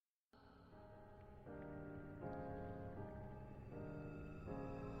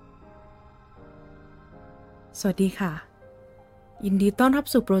สวัสดีค่ะยินดีต้อนรับ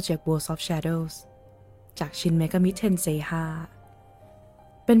สู่โปรเจกต์ World of Shadows จากชินเมกามิเทนเซ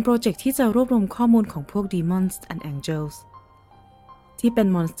5เป็นโปรเจกต์ที่จะรวบรวมข้อมูลของพวก Demons and Angels ที่เป็น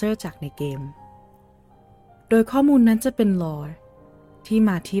มอนสเตอร์จากในเกมโดยข้อมูลนั้นจะเป็นลอร์ที่ม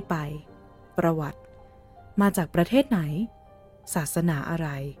าที่ไปประวัติมาจากประเทศไหนศาสนาอะไร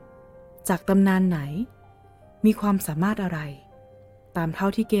จากตำนานไหนมีความสามารถอะไรตามเท่า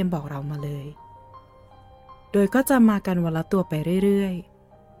ที่เกมบอกเรามาเลยโดยก็จะมากันวันละตัวไปเรื่อย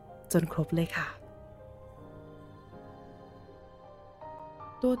ๆจนครบเลยค่ะ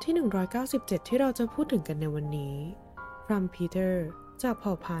ตัวที่197ที่เราจะพูดถึงกันในวันนี้ From Peter จากเผ่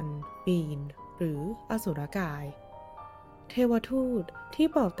าพันธุ์ปีนหรืออสุรกายเทวทูตที่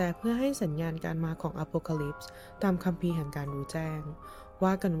บอกแต่เพื่อให้สัญญาณการมาของอโพคาลิปส์ตามคัมภีร์แห่งการรู้แจ้ง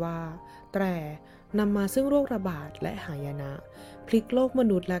ว่ากันว่าแตรนำมาซึ่งโรคระบาดและหายนะพลิกโลกม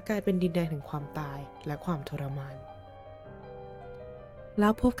นุษย์และกลายเป็นดินแดนแห่งความตายและความทรมานแล้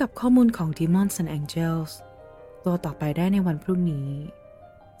วพบกับข้อมูลของ Demons and Angels ตัวต่อไปได้ในวันพรุ่งนี้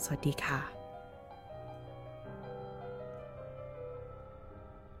สวัสดีค่ะ